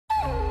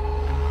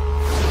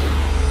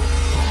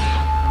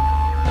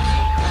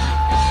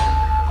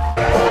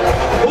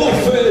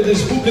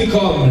verehrtes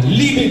Publikum,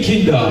 liebe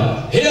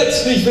Kinder,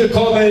 herzlich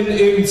willkommen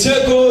im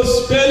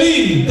Zirkus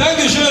Berlin.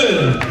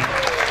 Dankeschön!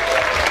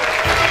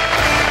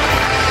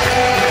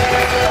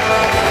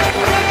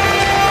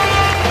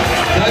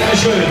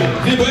 Dankeschön.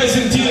 Wir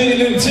präsentieren Ihnen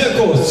den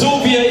Zirkus,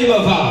 so wie er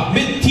immer war,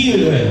 mit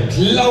Tieren,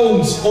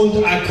 Clowns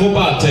und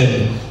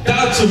Akrobaten.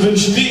 Dazu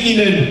wünschen wir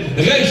Ihnen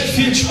recht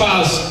viel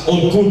Spaß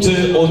und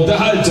gute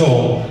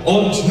Unterhaltung.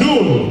 Und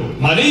nun,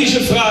 Manege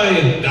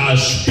frei,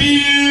 das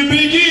Spiel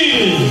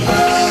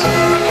beginnt!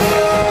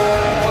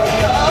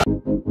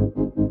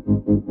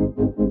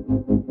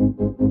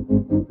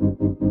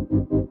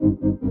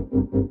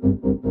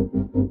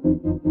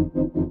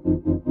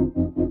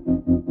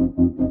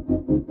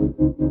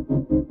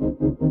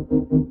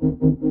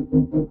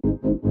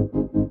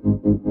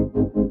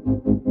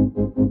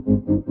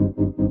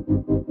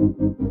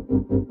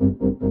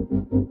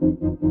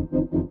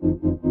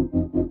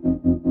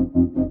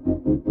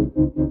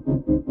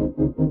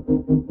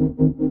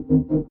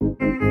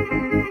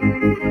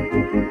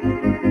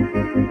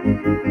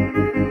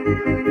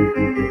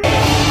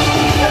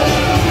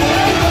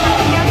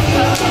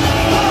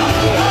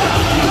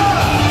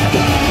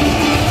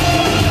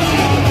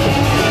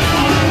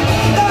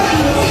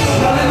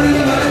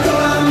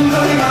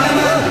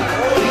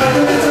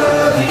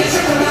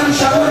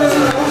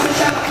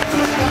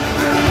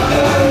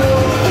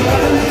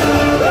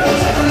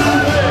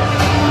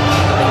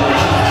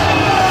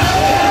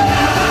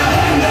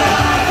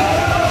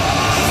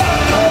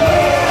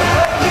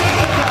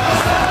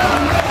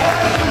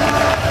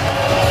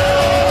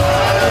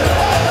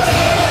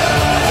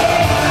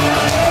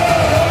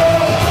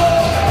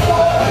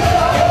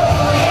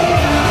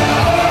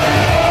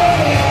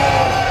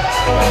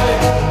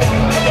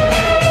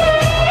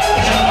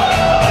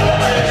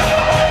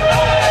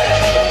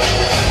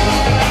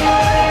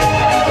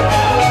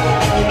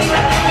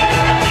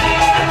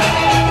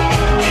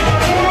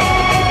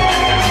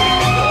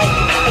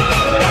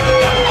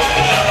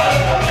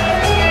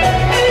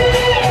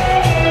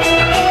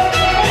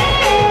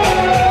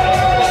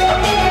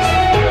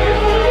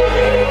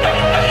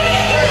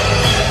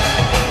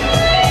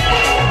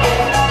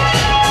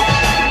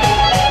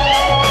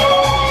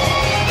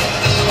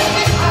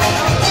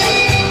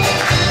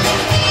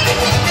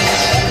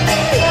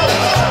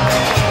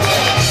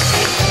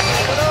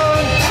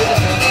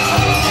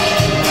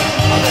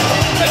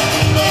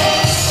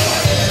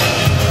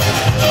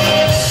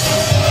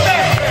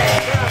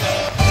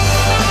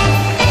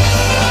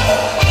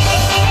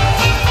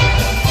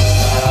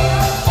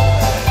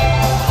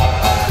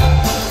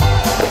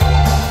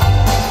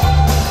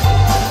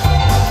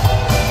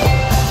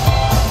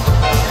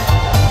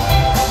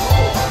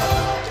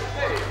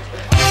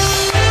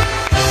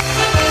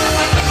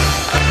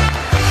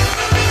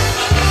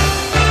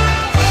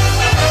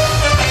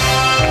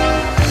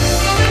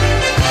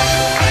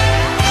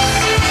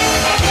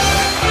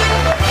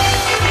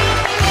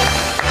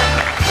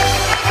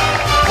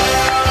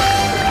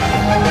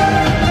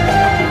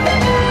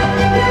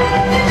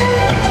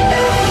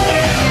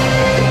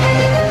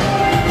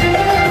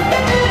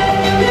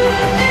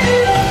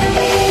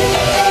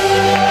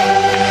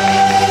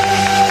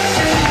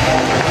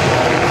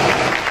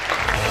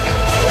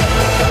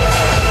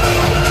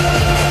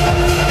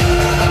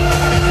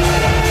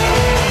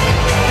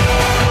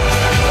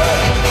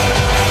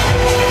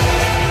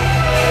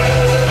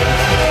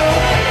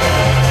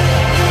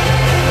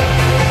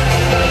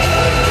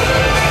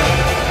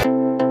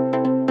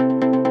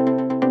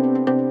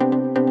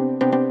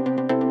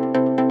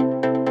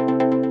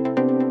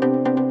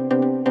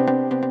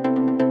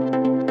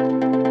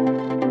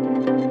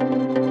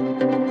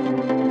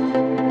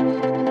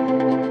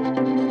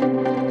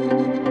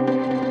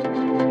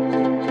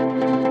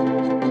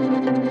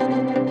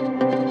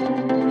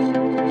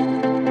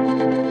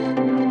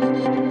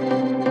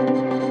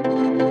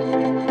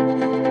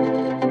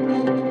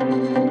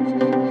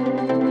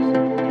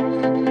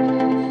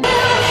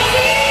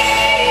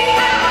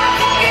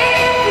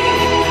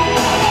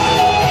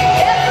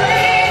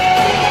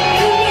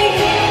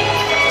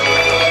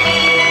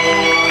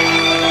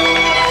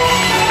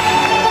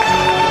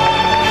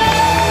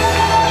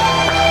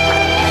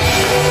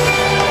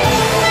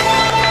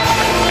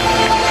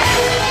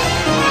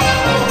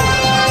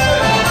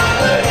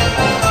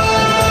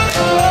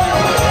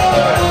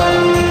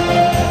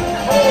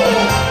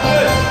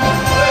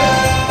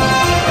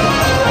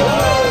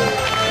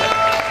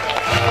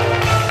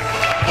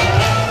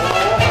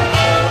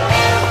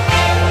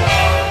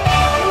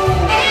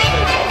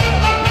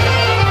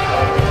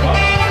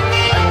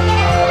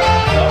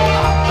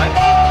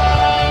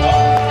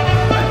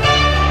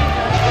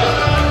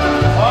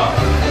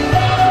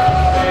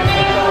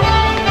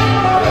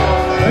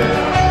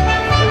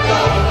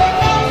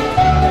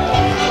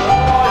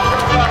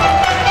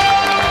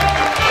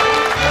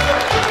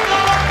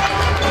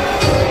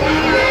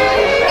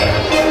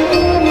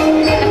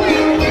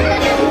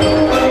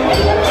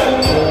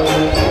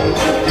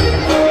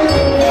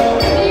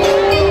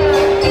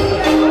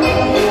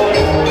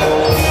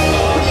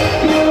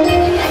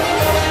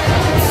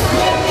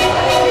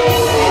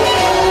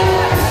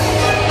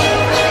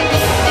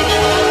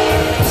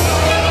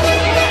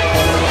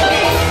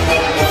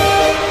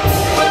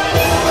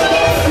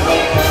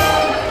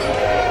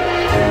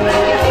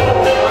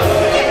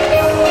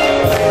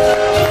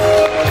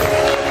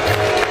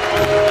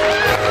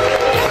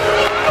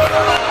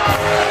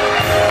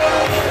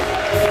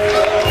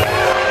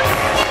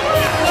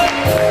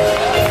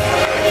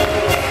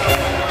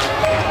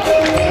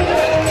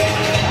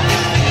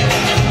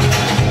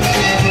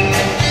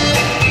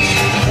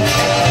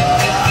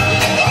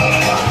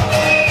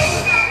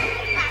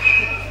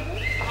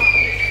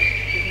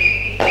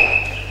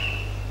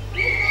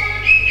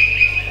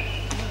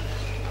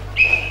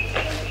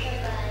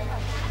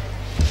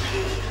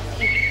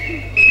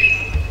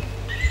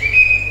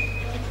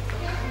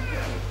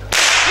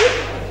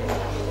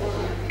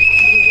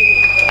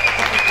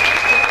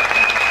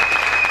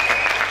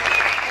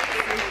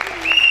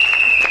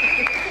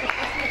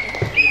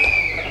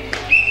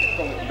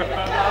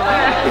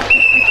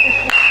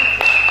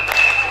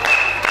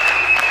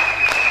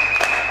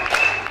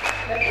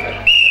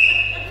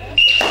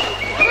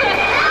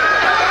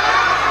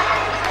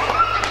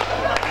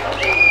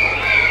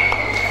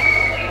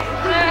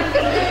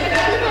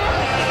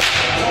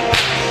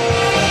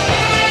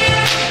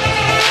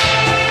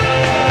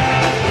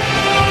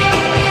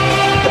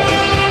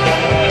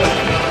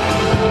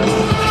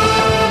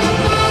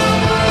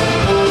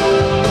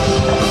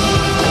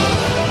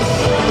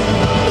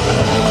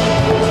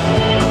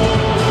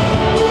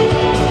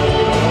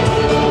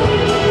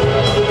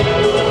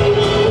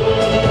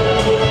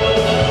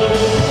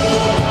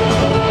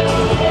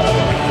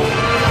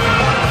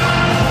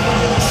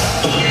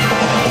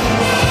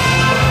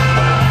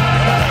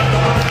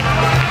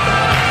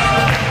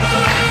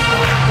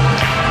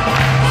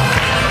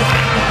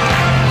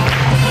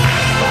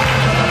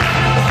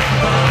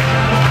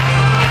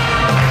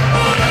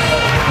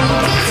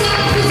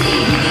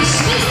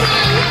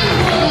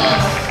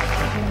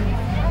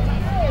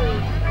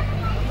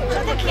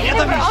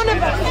 auch eine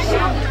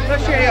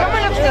Schau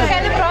mal, ob es eine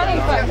kleine Brownie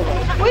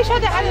gibt. Wo ist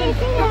der alle?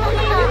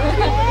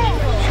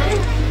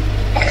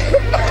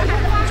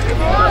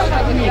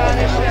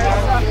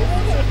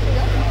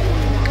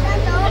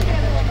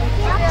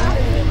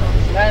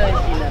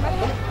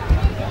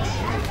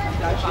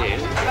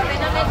 Aber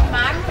wenn er nicht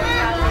mag, dann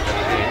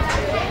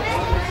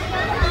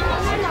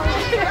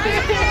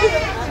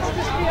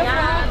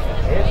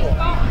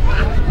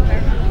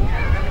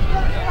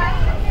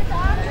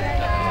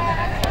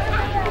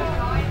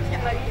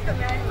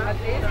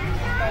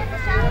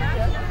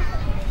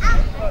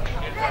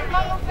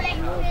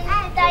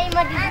Da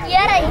immer die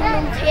Tiere hin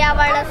und her,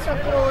 weil das so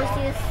groß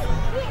ist.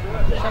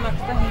 Schau mal,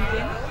 da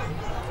hingehen.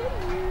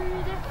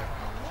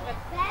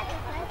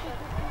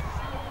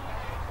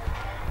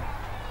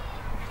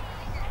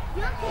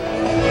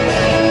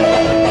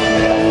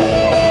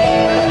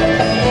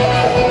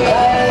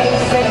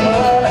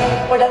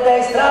 Pode até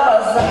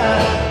extravasar,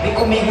 vem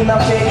comigo na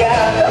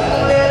pegada, a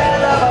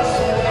mulherada vai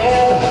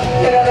chegando,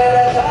 e a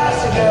galera tá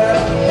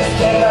chegando.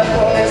 Esquenta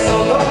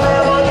começou, não é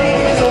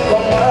Rodrigues o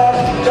comando,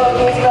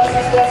 joga os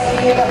braços pra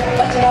cima,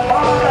 bate na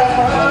palma da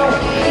mão,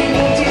 e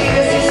curte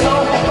esse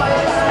som, vai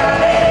parar.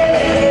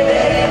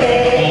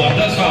 Und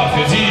das war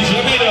für Sie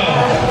schon wieder.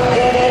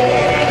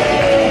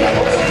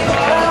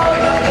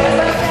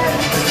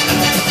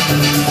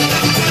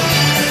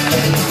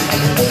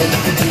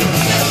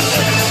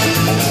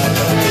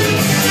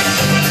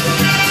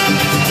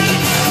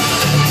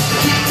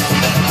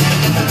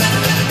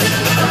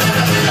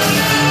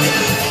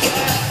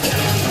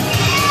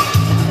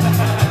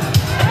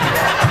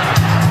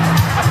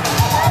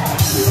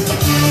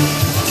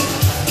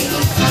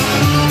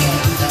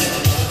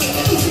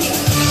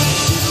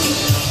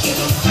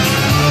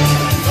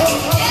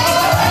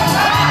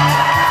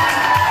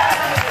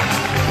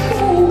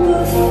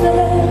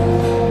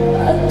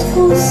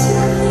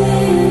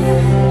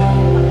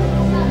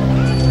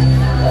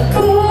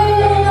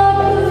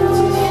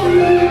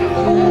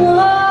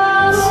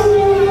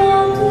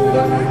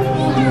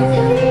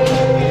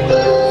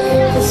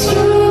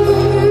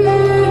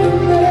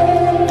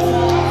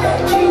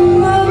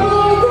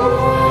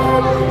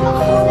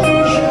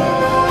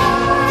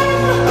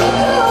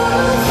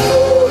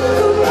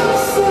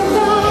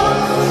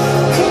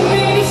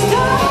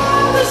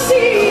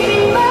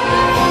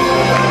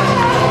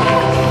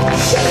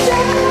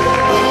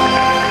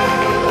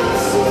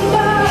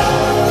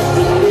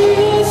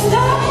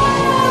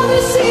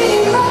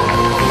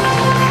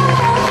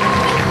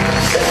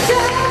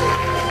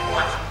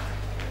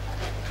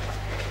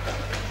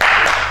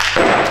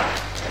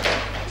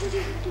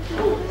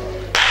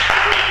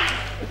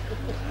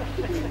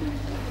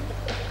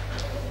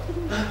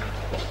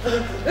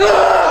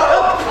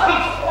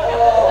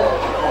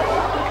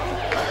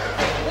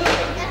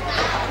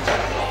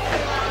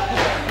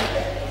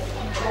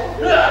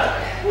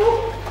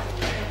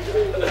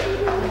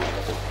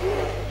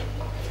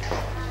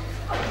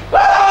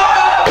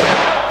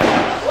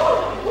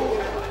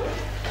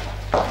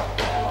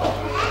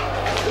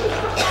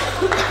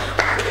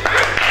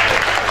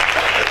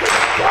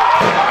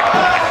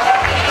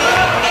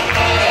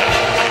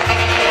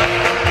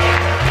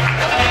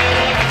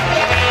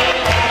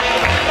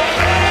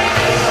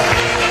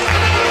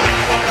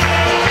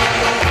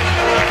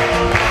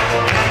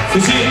 Für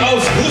Sie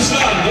aus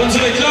Russland,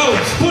 unsere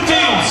Clowns,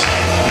 Putins.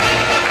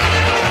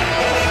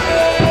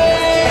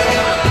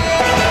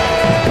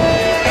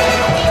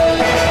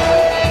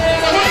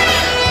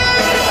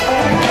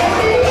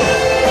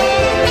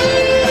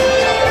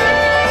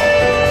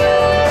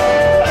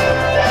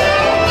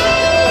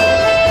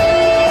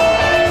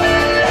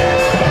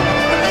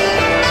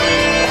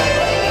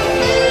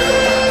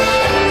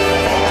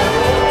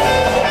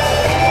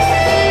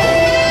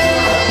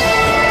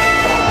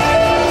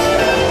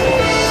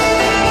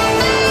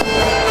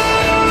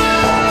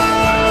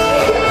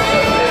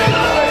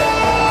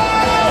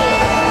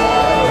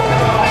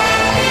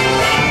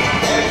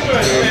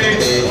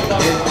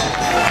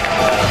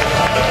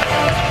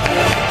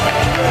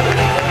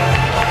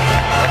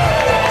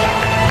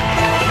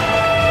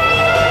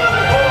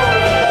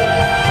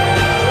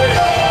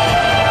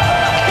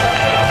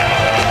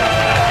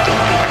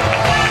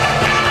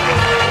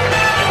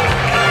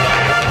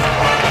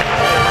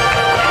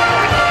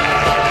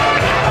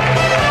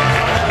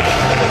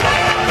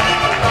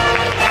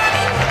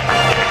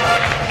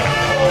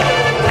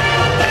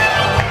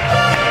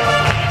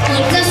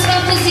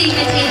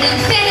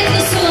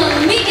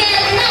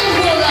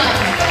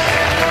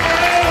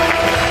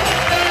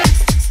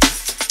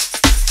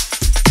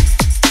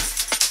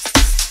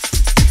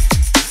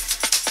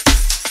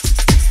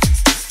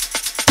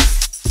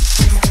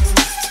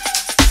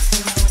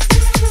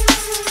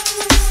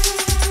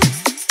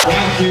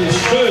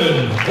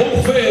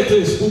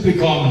 Hochverehrtes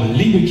Publikum,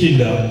 liebe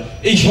Kinder,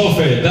 ich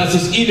hoffe, dass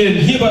es Ihnen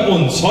hier bei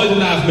uns heute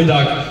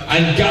Nachmittag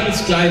ein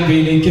ganz klein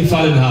wenig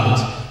gefallen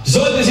hat.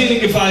 Sollte es Ihnen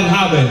gefallen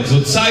haben,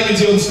 so zeigen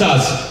Sie uns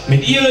das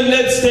mit Ihrem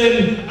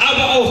letzten,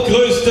 aber auch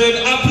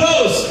größten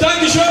Applaus.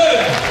 Dankeschön!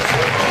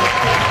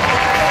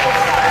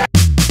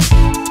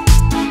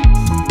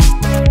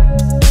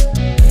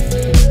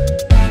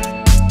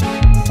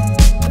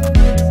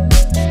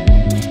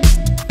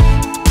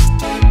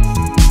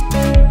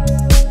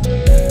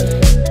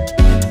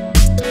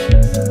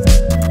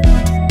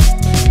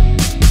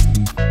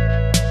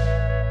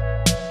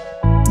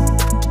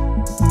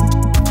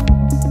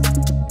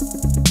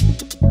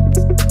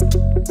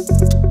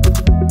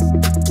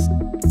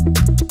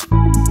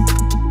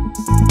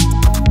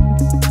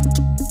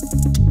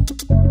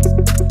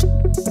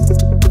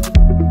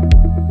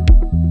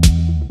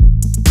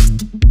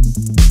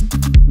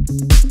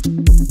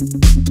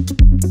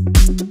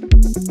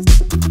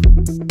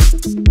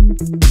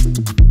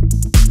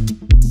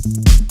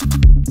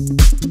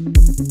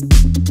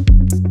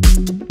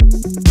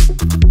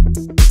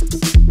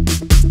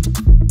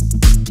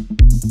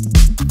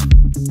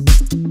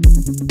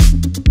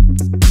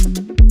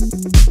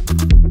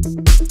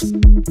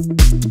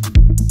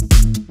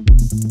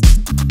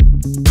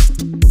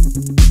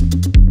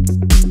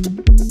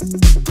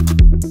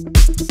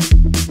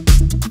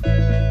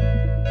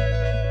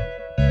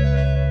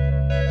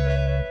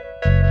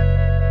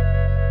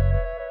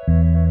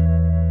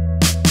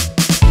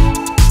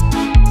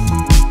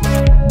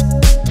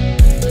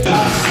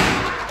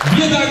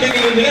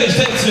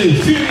 recht herzlich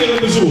für Ihren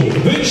Besuch,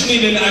 wünschen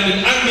Ihnen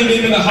einen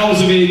angenehmen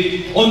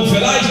Nachhauseweg und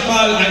vielleicht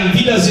mal ein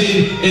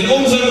Wiedersehen in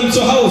unserem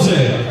Zuhause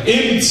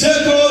im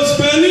Zirkus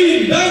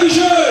Berlin. Danke!